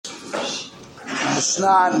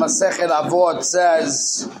Mishnah in Masechet Avot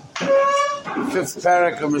says, fifth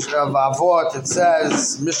parak of Avot, it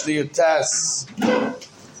says, Mishnah Yutes,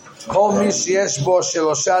 Kol mi sheyesh bo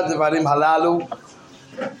shelosha devarim halalu,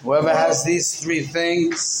 whoever has these three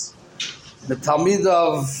things, the Talmid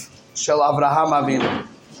of Shel Avraham Avinu.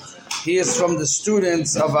 He is from the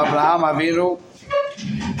students of Avraham Avinu.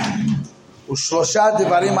 Ushlosha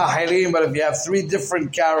devarim achirim, but if you have three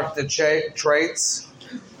different character traits,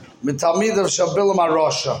 Talmid of Shel Bilam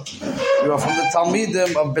HaRosha, you are from the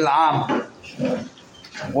Talmidim of Bilam.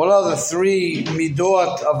 What are the three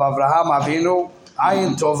midot of Avraham Avinu?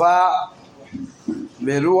 Ayin Tova,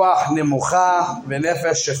 Veruach Nemucha,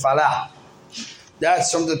 Venefesh Shefala.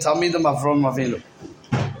 That's from the Talmidim of Avraham Avinu.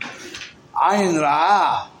 Ayin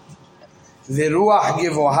Ra'ah, Veruach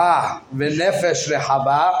Givoha, Venefesh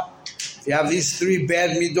Rehaba. If you have these three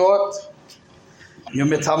bad midot, you're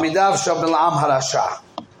Talmidav Shel Bilam Harasha.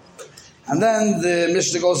 And then the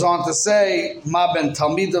Mishnah goes on to say, Ma ben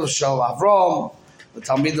Talmidav Shel Avram, the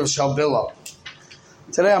Talmid of Shel Bilam.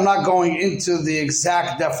 Today I'm not going into the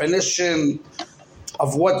exact definition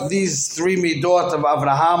of what these three midot of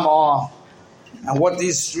Avraham are and what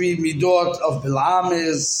these three midot of Bilam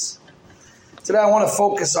is. Today I want to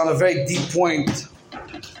focus on a very deep point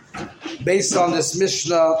based on this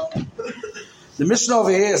Mishnah. The Mishnah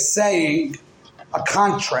over here is saying a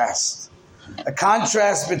contrast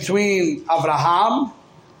between Avraham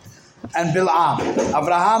and Bilam.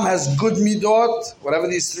 Avraham has good midot, whatever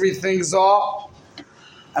these three things are,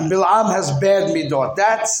 and Bilam has bad midot.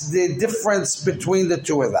 That's the difference between the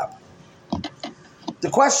two of them. The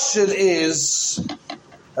question is,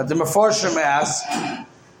 that the Mefarshim ask,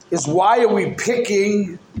 is why are we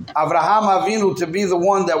picking Avraham Avinu to be the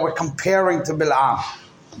one that we're comparing to Bilam?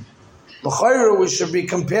 L'chayru, we should be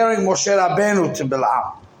comparing Moshe Rabbeinu to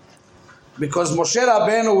Bilam. Because Moshe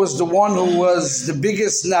Rabbeinu was the one who was the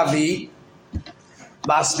biggest Navi,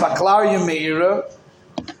 Ba'aspaklar Yemeira,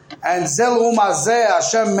 and Zel Umazeh,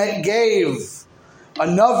 Hashem gave a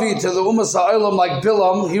Navi to the Umas HaOlam like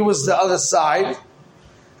Bilam. He was the other side.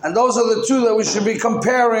 And those are the two that we should be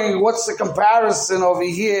comparing. What's the comparison over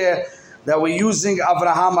here that we're using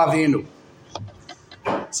Avraham Avinu?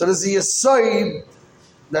 So there's a Yesod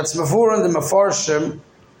that's Mavur in the Mefarshim,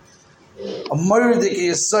 a murdik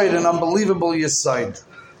Yesod, an unbelievable Yesod.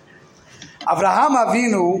 Avraham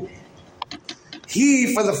Avinu,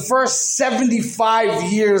 he, for the first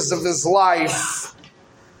 75 years of his life,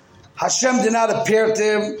 Hashem did not appear to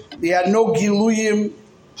him. He had no giluyim,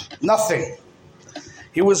 nothing.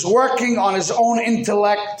 He was working on his own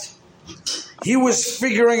intellect. He was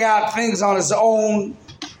figuring out things on his own.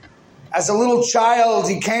 As a little child,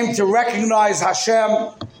 he came to recognize Hashem.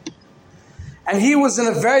 And he was in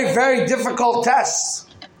a very, very difficult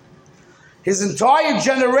test. His entire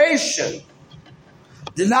generation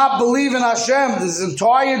did not believe in Hashem. His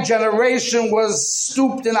entire generation was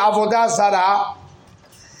stooped in Avodah Zarah.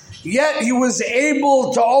 Yet he was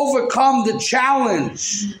able to overcome the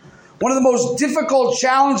challenge, one of the most difficult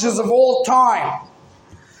challenges of all time.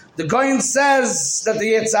 The Goyen says that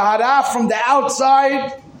the Yetzer Hara from the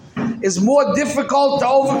outside is more difficult to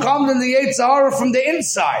overcome than the Yetzer Hara from the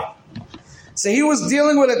inside. So he was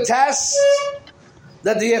dealing with a test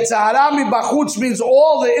that the Yetzer Hara mibachutz means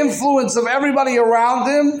all the influence of everybody around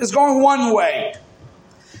him is going one way.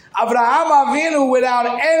 Avraham Avinu, without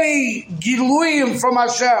any giluyim from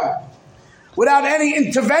Hashem, without any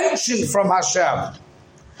intervention from Hashem,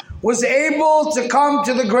 was able to come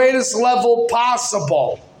to the greatest level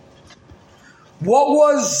possible. What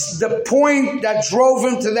was the point that drove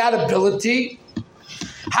him to that ability?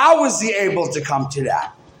 How was he able to come to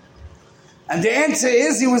that? And the answer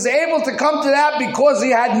is he was able to come to that because he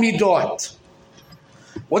had midot.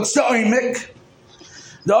 What's the oimik?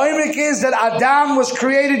 The oimik is that Adam was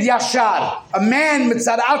created yashar, a man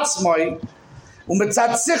mitzad atzmoi,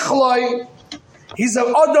 u'mitzad sichloi, he's an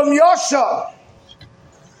Adam yashar.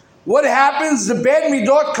 What happens? The bad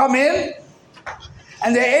midot come in,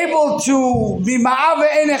 and they're able to be ma'ave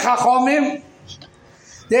einei chachomim.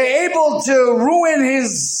 They're able to ruin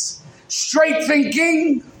his straight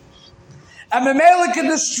thinking. And Memele can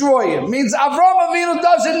destroy him. Means Avraham Avinu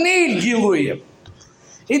doesn't need Giluyim.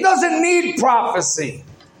 He doesn't need prophecy.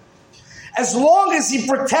 As long as he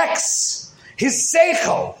protects his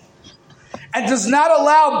seichel and does not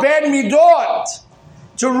allow bad midot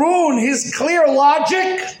to ruin his clear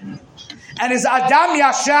logic and his Adam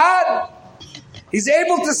Yashar, he's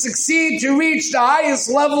able to succeed to reach the highest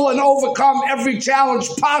level and overcome every challenge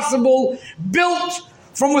possible built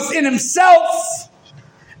from within himself,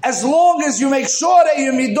 as long as you make sure that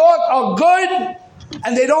your midot are good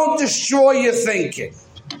and they don't destroy your thinking.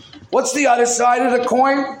 What's the other side of the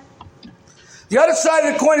coin? The other side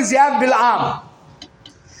of the coin is you have Bil'am.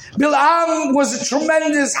 Bil'am was a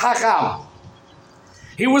tremendous Hakam.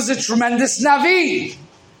 He was a tremendous Navi.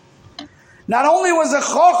 Not only was a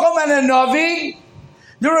Chochom and a Navi,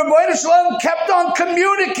 the Rebbeinu Shalom kept on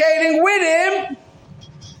communicating with him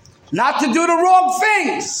not to do the wrong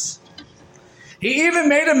things. He even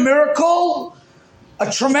made a miracle,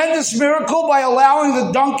 a tremendous miracle, by allowing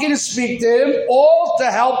the donkey to speak to him, all to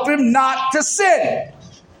help him not to sin.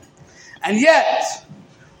 And yet,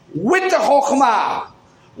 with the Chokhmah,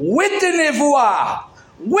 with the Nevuah,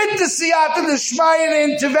 with the Siyata D'Shmaya and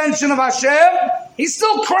the intervention of Hashem, he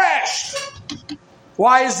still crashed.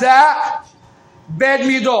 Why is that? Bad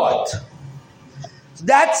Midot.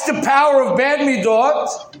 That's the power of bad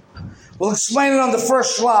Midot. We'll explain it on the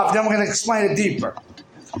first shlav, then we're going to explain it deeper.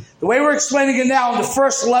 The way we're explaining it now on the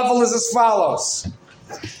first level is as follows.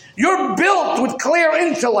 You're built with clear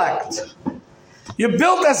intellect. You're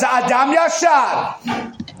built as Adam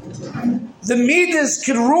Yashar. The Midas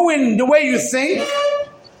can ruin the way you think,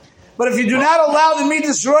 but if you do not allow the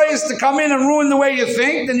Midas Royas to come in and ruin the way you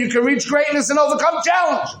think, then you can reach greatness and overcome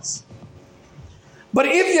challenges. But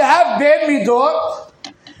if you have bad Midot,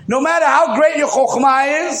 no matter how great your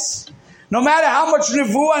Chokhmah is, no matter how much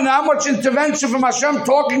Nevuah and how much intervention from Hashem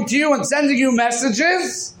talking to you and sending you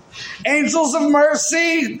messages, angels of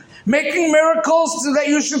mercy, making miracles so that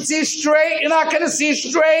you should see straight, you're not going to see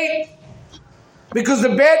straight. Because the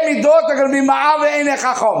bad Midot are going to be Ma'ave Einei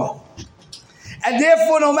Chachom. And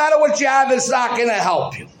therefore, no matter what you have, it's not going to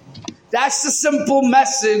help you. That's the simple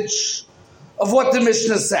message of what the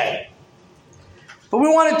Mishnah said. But we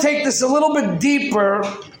want to take this a little bit deeper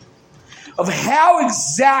of how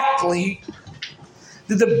exactly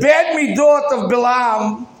did the bad Midot of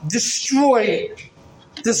Bilam destroy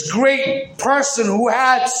this great person who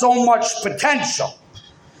had so much potential.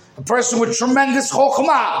 A person with tremendous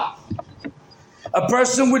chokhmah. A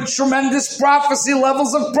person with tremendous prophecy,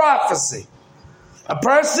 levels of prophecy. A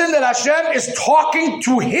person that Hashem is talking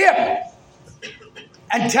to him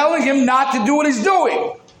and telling him not to do what he's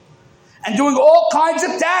doing. And doing all kinds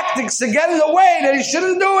of tactics to get in the way that he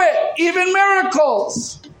shouldn't do it. Even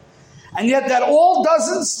miracles. And yet that all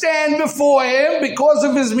doesn't stand before him because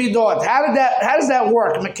of his midot. How does that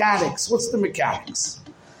work? Mechanics. What's the mechanics?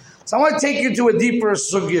 So I want to take you to a deeper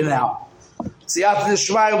sugya now. See, after the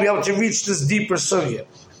Shema, you'll be able to reach this deeper sugya.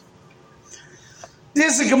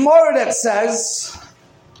 There's a Gemara that says,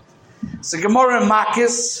 it's a Gemara in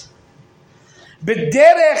Makis,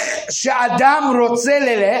 B'derech she'adam rotzeh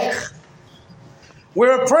lelech,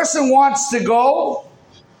 where a person wants to go,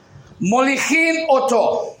 molichin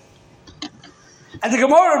oto. And the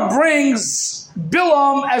Gemara brings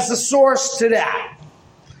Bilam as the source to that.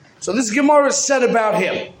 So this Gemara said about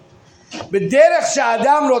him, B'derech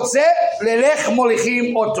she'adam rotzeh lelech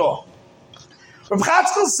molichin oto. Rav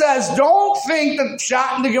Chatzkel says, don't think that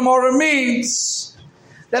Pshat in the Gemara means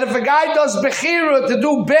that if a guy does Bechira to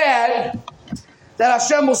do bad, that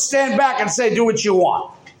Hashem will stand back and say, do what you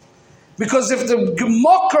want. Because if the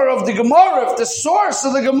Gemara of the Gemara, if the source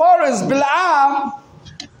of the Gemara is Bil'am,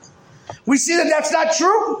 we see that that's not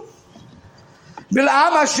true. Bil'am,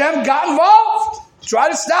 Hashem got involved. Tried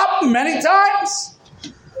to stop him many times.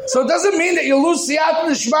 So it doesn't mean that you lose Siyat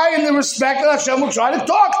D'Shmaya in the respect that Hashem will try to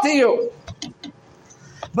talk to you.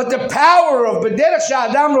 But the power of B'derech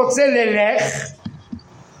she'adam rotzeh lelech,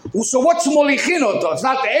 so what's molichin oto? It's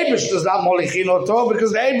not the Eibush that's not molichin oto,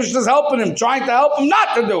 because the Eibush is helping him, trying to help him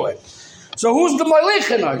not to do it. So who's the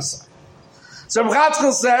molichin oto? So Rav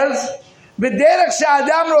Chatzkel says, B'derech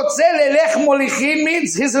she'adam rotzeh lelech molichin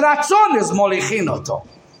means his ratzon is molichin oto.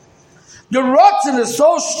 The ratzon is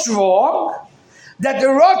so strong that the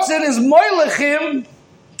ratzon is moilichim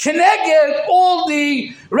Keneged all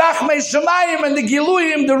the Rachmei Shemayim and the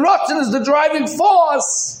Giluyim. The ratzon is the driving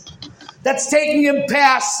force that's taking him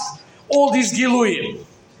past all these Giluyim.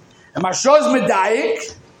 And Marsho's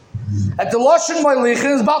Medayik, at the Loshen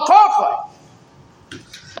Moilichin is Balak.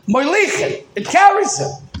 Moilichin, it carries him.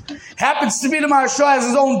 Happens to be the Marsho has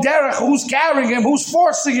his own derech, who's carrying him, who's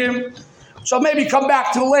forcing him. So maybe come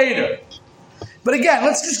back to later. But again,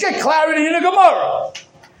 let's just get clarity in the Gemara.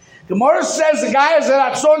 Gemara says the guy has a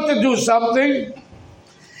ratzon to do something.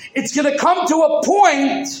 It's going to come to a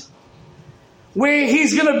point where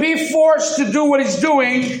he's going to be forced to do what he's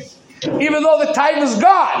doing, even though the time is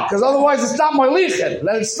gone, because otherwise it's not moilichin.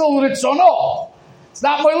 Then it's still ritzono. It's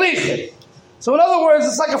not moilichin. So in other words,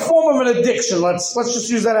 it's like a form of an addiction. Let's just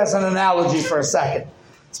use that as an analogy for a second.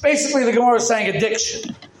 It's basically the Gemara is saying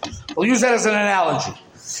addiction. We'll use that as an analogy.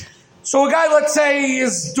 So a guy, let's say,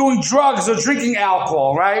 is doing drugs or drinking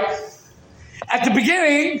alcohol, right? At the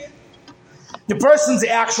beginning, the person's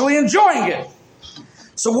actually enjoying it.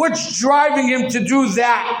 So what's driving him to do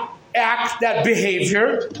that act, that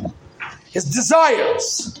behavior? His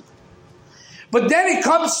desires. But then he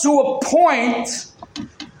comes to a point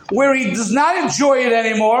where he does not enjoy it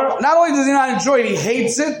anymore. Not only does he not enjoy it, he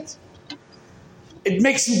hates it. It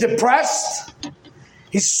makes him depressed.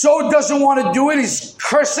 He so doesn't want to do it, he's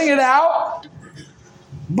cursing it out.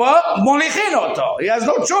 But molichin oto, he has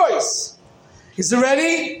no choice. He's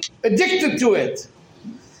already addicted to it.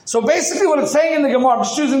 So basically what it's saying in the Gemara, I'm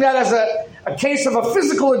just using that as a case of a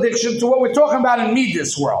physical addiction to what we're talking about in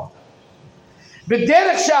Midas world.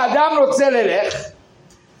 B'derech she'adam rotzeh lelech,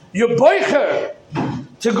 you're boicher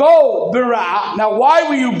to go b'ra. Now why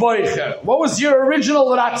were you boicher? What was your original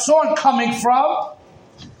ratzon coming from?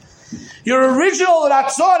 Your original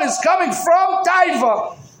ratzon is coming from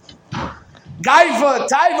taiva. Gaiva,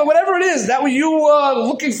 taiva, whatever it is. That were you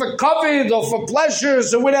looking for kavod or for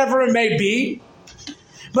pleasures or whatever it may be.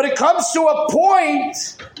 But it comes to a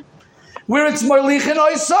point where it's molichin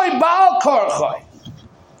oisai bal korchai,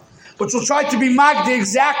 which will try to be magdi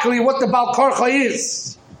exactly what the bal korchai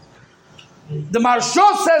is. The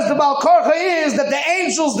Maharsha says the bal korchai is that the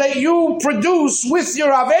angels that you produce with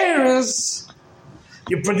your averas,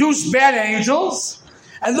 you produce bad angels,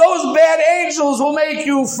 and those bad angels will make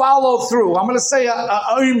you follow through. I'm going to say a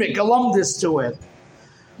lumdis to it.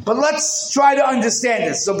 But let's try to understand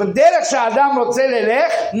this. So, b'derech she'adam rotzeh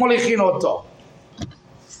lelech molichin oto.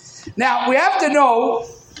 Now, we have to know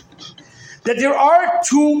that there are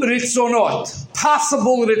two ritzonot,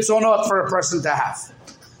 possible ritzonot for a person to have.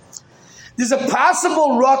 There's a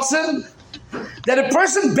possible rotzon that a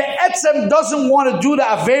person be'etzem doesn't want to do the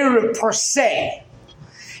avera per se.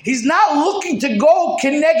 He's not looking to go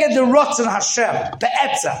keneged the rotzon Hashem,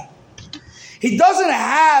 be'etzem. He doesn't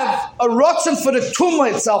have a rotzon for the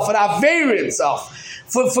tumah itself, for the avera itself,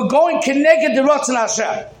 for going keneged the rotzon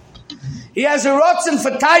Hashem. He has a rotzon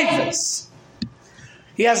for taivas.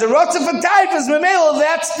 He has a rotzon for taivas. Memela,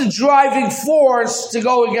 that's the driving force to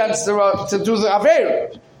go against to do the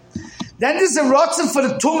avera. Then there's a rotzon for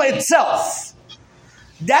the tumah itself.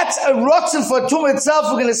 That's a rotzon for the tumah itself.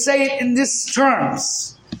 We're going to say it in these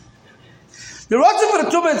terms. The rotzon for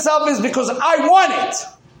the tumah itself is because I want it.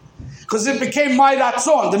 Because it became my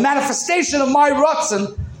ratzon, the manifestation of my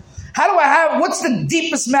ratzon. How do I have, what's the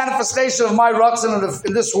deepest manifestation of my ratzon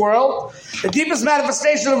in this world? The deepest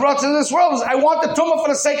manifestation of ratzon in this world is I want the tumah for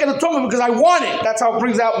the sake of the tumah because I want it. That's how it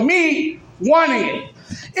brings out me wanting it.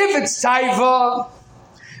 If it's taiva,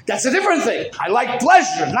 that's a different thing. I like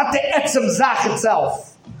pleasure, not the etzem zach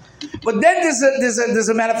itself. But then there's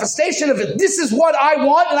a manifestation of it. This is what I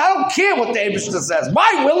want, and I don't care what the Eibishter says.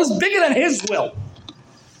 My will is bigger than his will.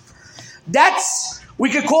 We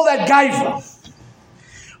could call that gaiva.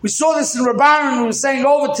 We saw this in Rabbaran. We were saying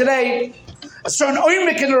over today a certain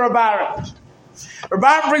oimik in the Rabbaran.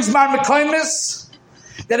 Rabbaran brings Mar Mekoimis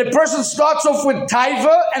that a person starts off with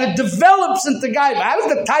taiva and it develops into gaiva. How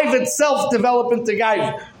does the taiva itself develop into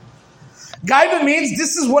gaiva? Gaiva means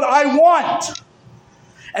this is what I want.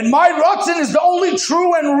 And my rotzon is the only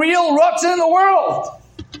true and real rotzon in the world.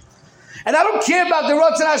 And I don't care about the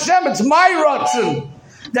rotzon Hashem. It's my rotzon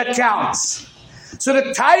that counts. So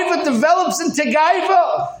the taiva develops into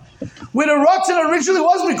gaiva, where the rotzon originally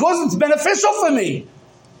was because it's beneficial for me.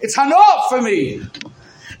 It's hanoah for me.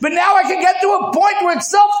 But now I can get to a point where it's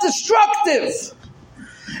self-destructive.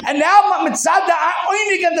 And now mitzad the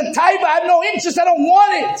and the taiva, I have no interest, I don't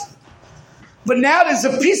want it. But now there's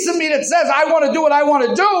a piece of me that says I want to do what I want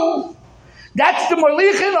to do. That's the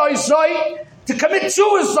molichin oisoi, to commit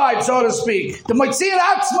suicide, so to speak. The moitziin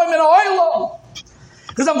atzmai min ha'olam.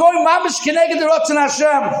 Because I'm going mamish keneged the rotzon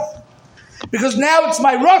Hashem. Because now it's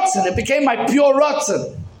my rotzon. It became my pure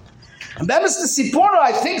rotzon. And Bemis the Sipurno,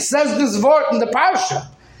 I think, says this word in the Parashat.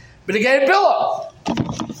 But again, Bilam.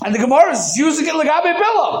 And the Gemara is using it l'gabe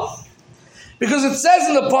Bilam. Because it says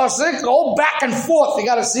in the Pasuk, all back and forth. You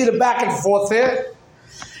got to see the back and forth here.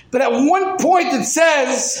 But at one point it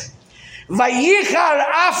says, Vayichar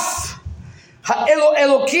af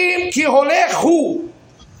ha'elokim ki holech hu.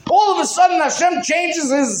 All of a sudden Hashem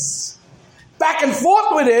changes his back and forth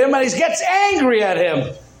with him and he gets angry at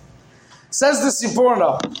him. Says the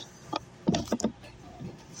Sipurno.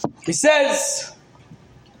 He says,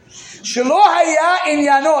 Shelo haya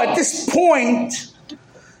inyano, at this point,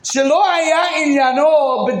 Shelo haya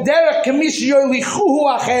inyano b'derech k'mish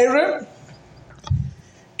yoilichuhu acherim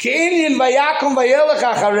כעניין ויקום וילך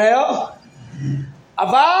אחריה,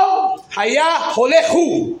 אבל היה הולך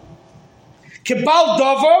הוא כבעל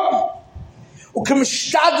דבר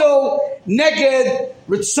וכמשתדל נגד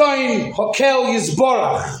רצון הוקל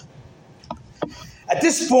יזבורך. At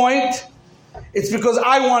this point, It's because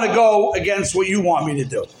I want to go against what you want me to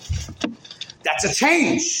do. That's a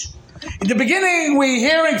change. In the beginning, we're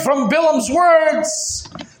hearing from Bilam's words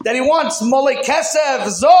that he wants Molek Kesef,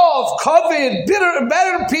 Zov, Kovid,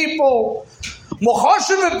 better people,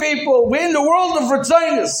 Mochoshev people. We're in the world of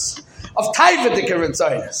Ritzonis, of Taivadik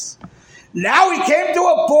Ritzonis. Now he came to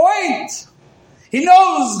a point, he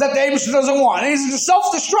knows that the Eibusher doesn't want. He's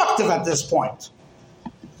self-destructive at this point.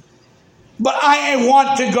 But I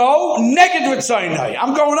want to go neged Ritzoinai.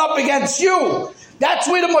 I'm going up against you. That's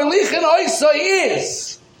where the Molichin Oisai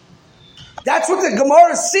is. That's what the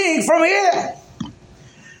Gemara is seeing from here.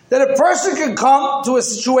 That a person can come to a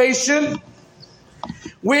situation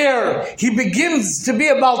where he begins to be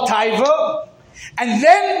about Taiva, and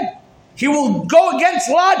then he will go against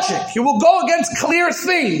logic. He will go against clear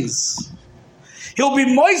things. He'll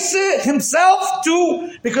be moise himself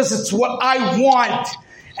too, because it's what I want.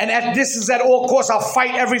 And this is at all costs, I'll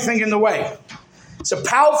fight everything in the way. It's a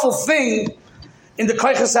powerful thing in the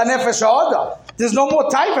Koiches HaNefesh HaAdam. There's no more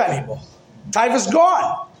Taiva anymore. Taiva's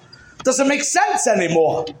gone. Doesn't make sense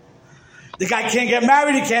anymore. The guy can't get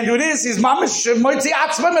married, he can't do this, he's mamish moitzi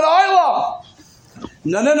atzmim in oilam.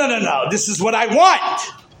 No. This is what I want.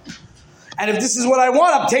 And if this is what I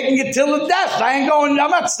want, I'm taking it till the death. I'm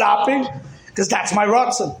not stopping, because that's my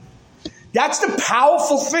ratzon. That's the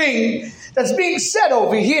powerful thing that's being said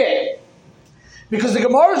over here. Because the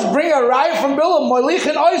Gemaras bring a raya from Bilam, Molich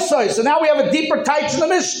and Oisoi. So now we have a deeper taich in the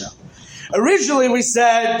Mishnah. Originally we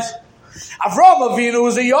said, Avraham Avinu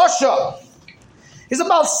is a Yosha. He's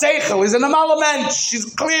about Seichel. He's an Amal Mensch.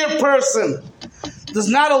 He's a clear person. Does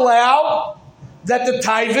not allow that the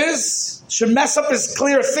Taivas should mess up his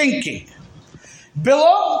clear thinking.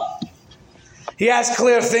 Bilam, he has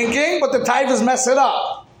clear thinking, but the Taivas mess it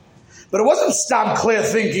up. But it wasn't stop clear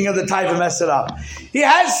thinking of the Taiva mess it up. He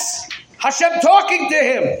has Hashem talking to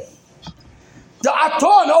him. The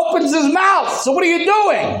Aton opens his mouth. So what are you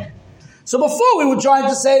doing? So before we were trying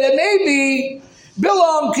to say that maybe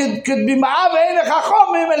Bilam could be Ma'avein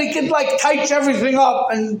Chachomim and he could like tighten everything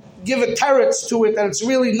up and give a teretz to it that it's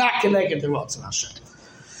really not connected to Ratzon Hashem.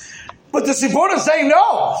 But the Sipur is saying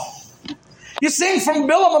no. You're seeing from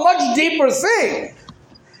Bilam a much deeper thing.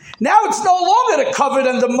 Now it's no longer the covet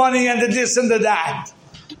and the money and the this and the that.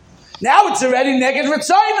 Now it's already neged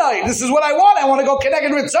Ritzainai. This is what I want. I want to go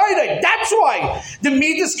connected Ritzainai. That's why the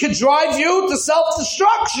Midas could drive you to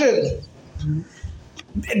self-destruction.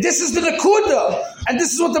 This is the Nakuda. And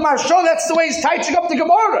this is what the Marshal, that's the way he's touching up the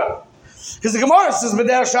Gemara. Because the Gemara says,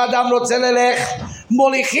 B'der sh'adam rotzeh lelech,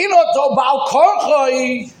 molichin oto ba'al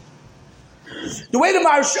korchoi. The way the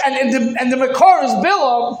Marshal, and the Makor is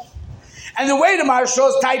Bilam, and the way the Marshal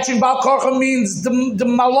is touching ba'al korchoi means the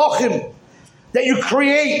Malachim that you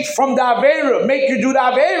create from the Avera, make you do the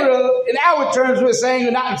Avera. In our terms, we're saying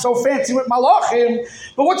you're not so fancy with Malachim,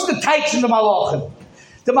 but what's the touch in the Malachim?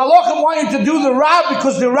 The Malachim want you to do the Ra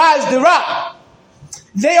because the Ra is the Ra.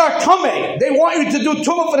 They are Tumah. They want you to do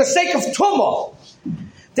Tumah for the sake of Tumah.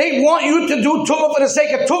 They want you to do Tumah for the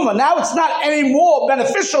sake of Tumah. Now it's not any more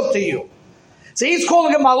beneficial to you. So he's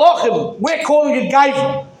calling it Malachim. We're calling it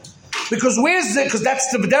Gaiva. Because where's it? Because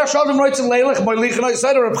that's the B'der Shalom Roitzin Leilach, Moilich and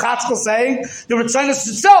Oisai, or Reb Chatzkel saying the Ritzainus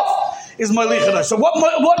itself is Moilich and Oisai. So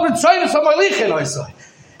what Ritzainus are Moilich and Oisai?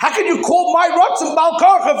 How can you call my Rotzim Bal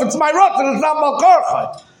Karcha if it's my Rotzim, it's not Bal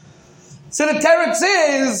Karcha? So the teretz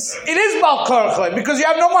is, it is Bal Karcha, because you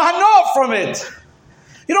have no Mahanoah from it.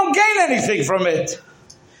 You don't gain anything from it.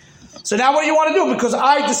 So now what do you want to do? Because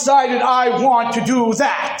I decided I want to do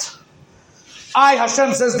that.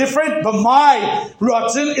 Hashem says different, but my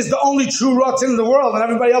Ratzin is the only true Ratzin in the world, and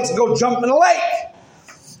everybody else can go jump in a lake.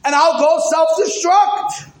 And I'll go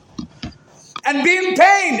self-destruct, and be in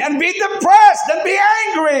pain, and be depressed, and be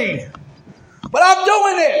angry. But I'm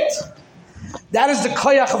doing it. That is the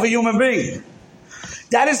koyach of a human being.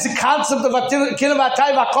 That is the concept of Kinav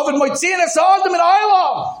Atay V'Kovid Moitziin Esa'odim in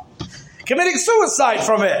Olam. Committing suicide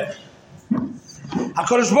from it.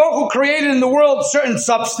 HaKadosh Baruch Hu created in the world certain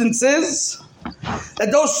substances,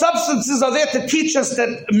 that those substances are there to teach us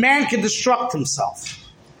that man can destruct himself.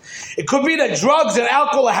 It could be that drugs and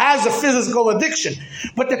alcohol has a physical addiction,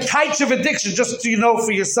 but the types of addiction, just so you know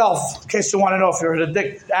for yourself, in case you want to know if you're an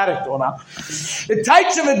addict or not, the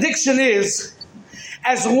types of addiction is,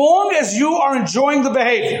 as long as you are enjoying the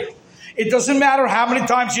behavior, it doesn't matter how many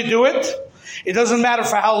times you do it, it doesn't matter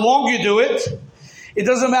for how long you do it, it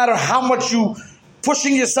doesn't matter how much you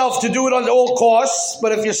pushing yourself to do it at all costs,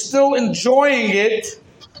 but if you're still enjoying it,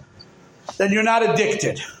 then you're not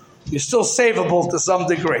addicted. You're still savable to some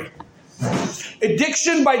degree.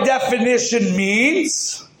 Addiction by definition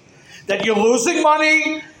means that you're losing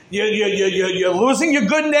money, You're losing your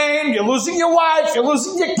good name, you're losing your wife, you're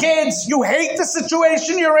losing your kids, you hate the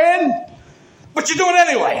situation you're in, but you do it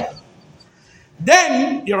anyway.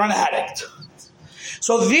 Then you're an addict.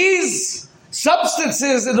 So these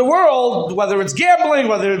substances in the world, whether it's gambling,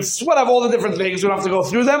 whether it's whatever, all the different things, we don't have to go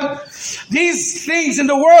through them. These things in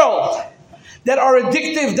the world that are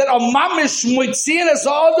addictive, that are mamish, moitzinas,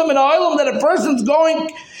 adam and oilam, that a person's going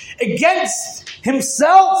against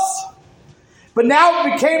himself, but now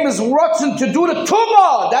it became his rotzen to do the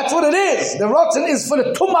tumah. That's what it is. The rotzen is for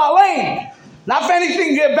the tumah lane, not for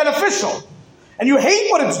anything beneficial. And you hate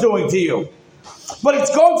what it's doing to you, but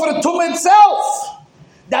it's going for the tumah itself.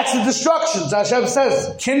 That's the destruction. Hashem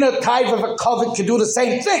says, Kinna type of a covet can do the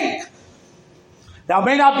same thing. Now, it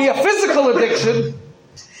may not be a physical addiction,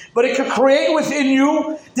 but it could create within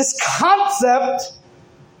you this concept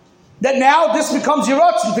that now this becomes your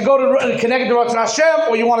rotzen to go to connect the rotzen Hashem,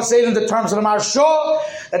 or you want to say it in the terms of the Marshah,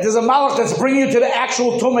 that there's a malach that's bringing you to the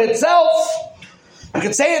actual tumah itself. You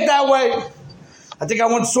could say it that way. I think I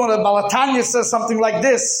once saw that Balatanya says something like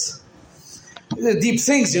this. The deep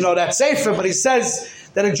things, that sefer, but he says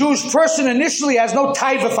that a Jewish person initially has no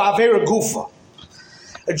taiva for avera gufa.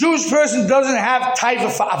 A Jewish person doesn't have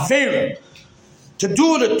taiva for avera. To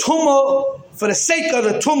do the tumah for the sake of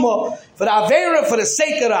the tumah, for the avera for the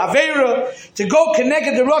sake of the avera, to go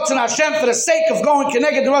connected to Ratzon Hashem for the sake of going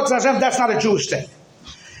connected to Ratzon Hashem, that's not a Jewish thing.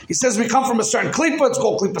 He says we come from a certain klipa, it's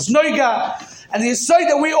called klipas noiga, and he says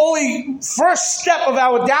that we only, first step of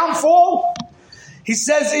our downfall, he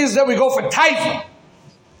says, is that we go for taiva.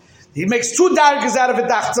 He makes two dargas out of it,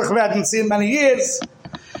 we hadn't seen many years.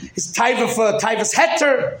 It's taiva for taivas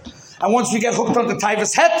heter. And once we get hooked on the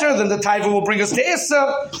taivas heter, then the taiva will bring us to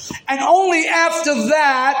Issa. And only after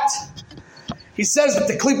that, he says that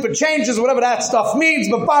the klipa changes, whatever that stuff means.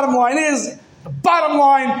 But bottom line,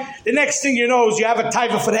 the next thing you know is you have a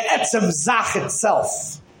taiva for the etzem zach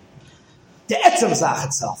itself. The etzem zach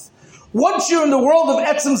itself. Once you're in the world of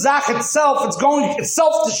etzem zach itself, it's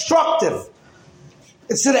self-destructive.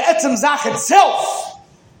 It's to the etzem zach itself.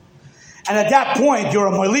 And at that point, you're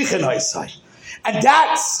a moilichin oisai. And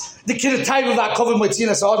that's the kid of that kovim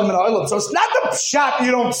moitzinas adam and oilam. So it's not the pshat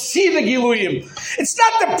you don't see the giluyim. It's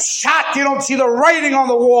not the pshat you don't see the writing on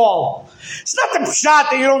the wall. It's not the pshat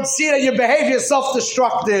that you don't see that your behavior is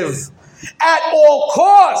self-destructive at all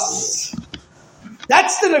costs.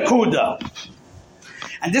 That's the nakuda.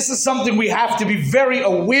 And this is something we have to be very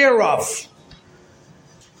aware of.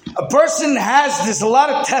 A person has a lot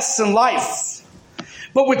of tests in life,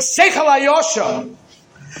 but with seichel hayosha,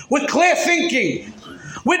 with clear thinking,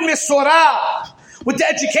 with misorah, with the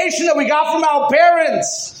education that we got from our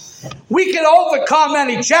parents, we can overcome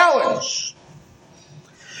any challenge.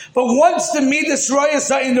 But once the midas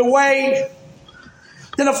royas are in the way,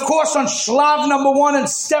 then of course on shlav number 1 and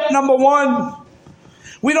step number 1,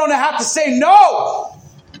 we don't have to say no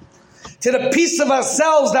to the piece of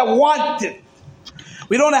ourselves that want it.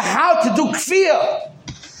 We don't know how to do kfir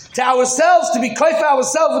to ourselves, to be kaif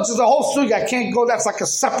ourselves, which is a whole sugi. I can't go, that's like a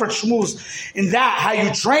separate shmooze in that, how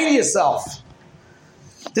you train yourself.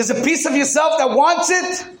 There's a piece of yourself that wants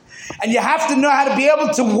it, and you have to know how to be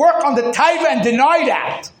able to work on the taiva and deny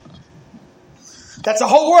that. That's a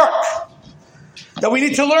whole work that we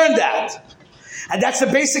need to learn that. And that's the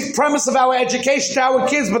basic premise of our education to our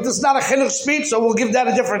kids, but this is not a chinuch speech, so we'll give that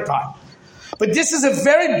a different time. But this is a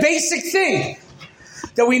very basic thing,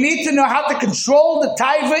 that we need to know how to control the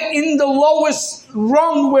taiva in the lowest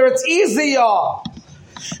rung where it's easier.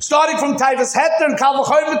 Starting from taivas heter and kal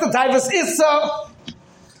v'chomer to taivas issa.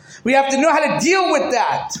 We have to know how to deal with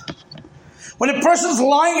that. When a person's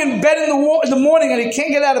lying in bed in the morning and he can't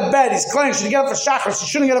get out of bed, he's claiming, should he get up for shachars? He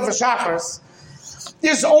shouldn't get up for shachars.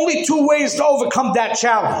 There's only 2 ways to overcome that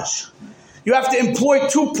challenge. You have to employ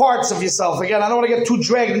 2 parts of yourself. Again, I don't want to get too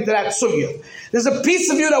dragged into that sugya. There's a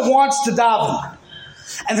piece of you that wants to daven.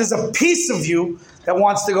 And there's a piece of you that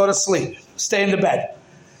wants to go to sleep, stay in the bed.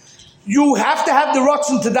 You have to have the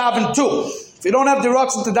rotzen to daven too. If you don't have the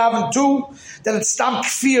rotzen to daven too, then it's stam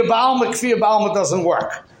kfir ba'alma doesn't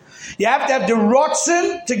work. You have to have the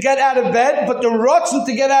rotzen to get out of bed, but the rotzen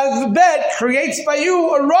to get out of the bed creates by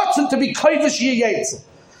you a rotzen to be koivish yiyetz.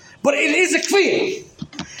 But it is a kfir.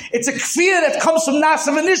 It's a kfir that comes from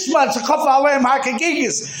Nasav and Nishma. It's a kaf aleim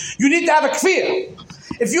hakagigis. You need to have a kfir.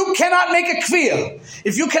 If you cannot make a kfir,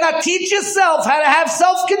 if you cannot teach yourself how to have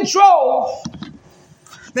self-control,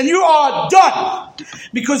 then you are done.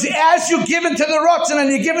 Because as you give into the rotzen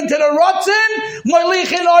and you give into the rotzen,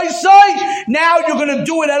 now you're going to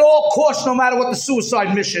do it at all costs, no matter what the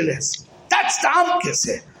suicide mission is. That's the amkis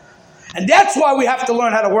here. And that's why we have to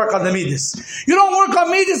learn how to work on the midas. You don't work on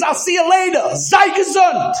midas, I'll see you later. Sei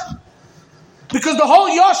gesund. Because the whole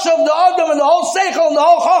Yosha of the Adam and the whole Seichel and the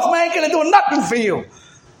whole Chochmah ain't going to do nothing for you.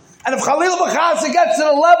 And if Khalil B'chaz gets to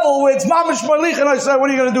the level where it's Mamish Malich, and I say, what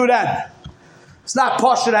are you going to do then? It's not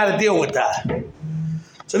Pasha how to deal with that.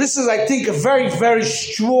 So this is, I think, a very, very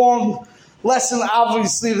strong lesson.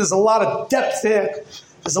 Obviously, there's a lot of depth here.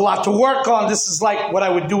 There's a lot to work on. This is like what I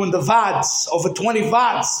would do in the VADs, over 20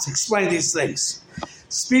 VADs to explain these things.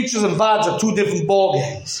 Speeches and VADs are two different ball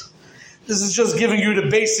games. This is just giving you the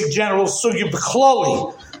basic general sugya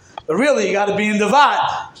b'chloli. But really, you got to be in the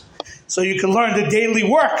VAD. So you can learn the daily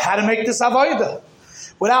work, how to make this avodah.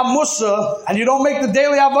 Without Musa, and you don't make the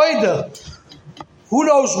daily avodah, who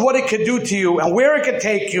knows what it could do to you and where it could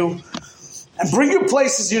take you and bring you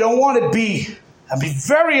places you don't want to be and be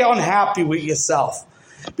very unhappy with yourself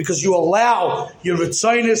because you allow your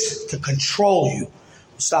ritzonos to control you.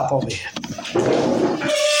 We'll stop over here.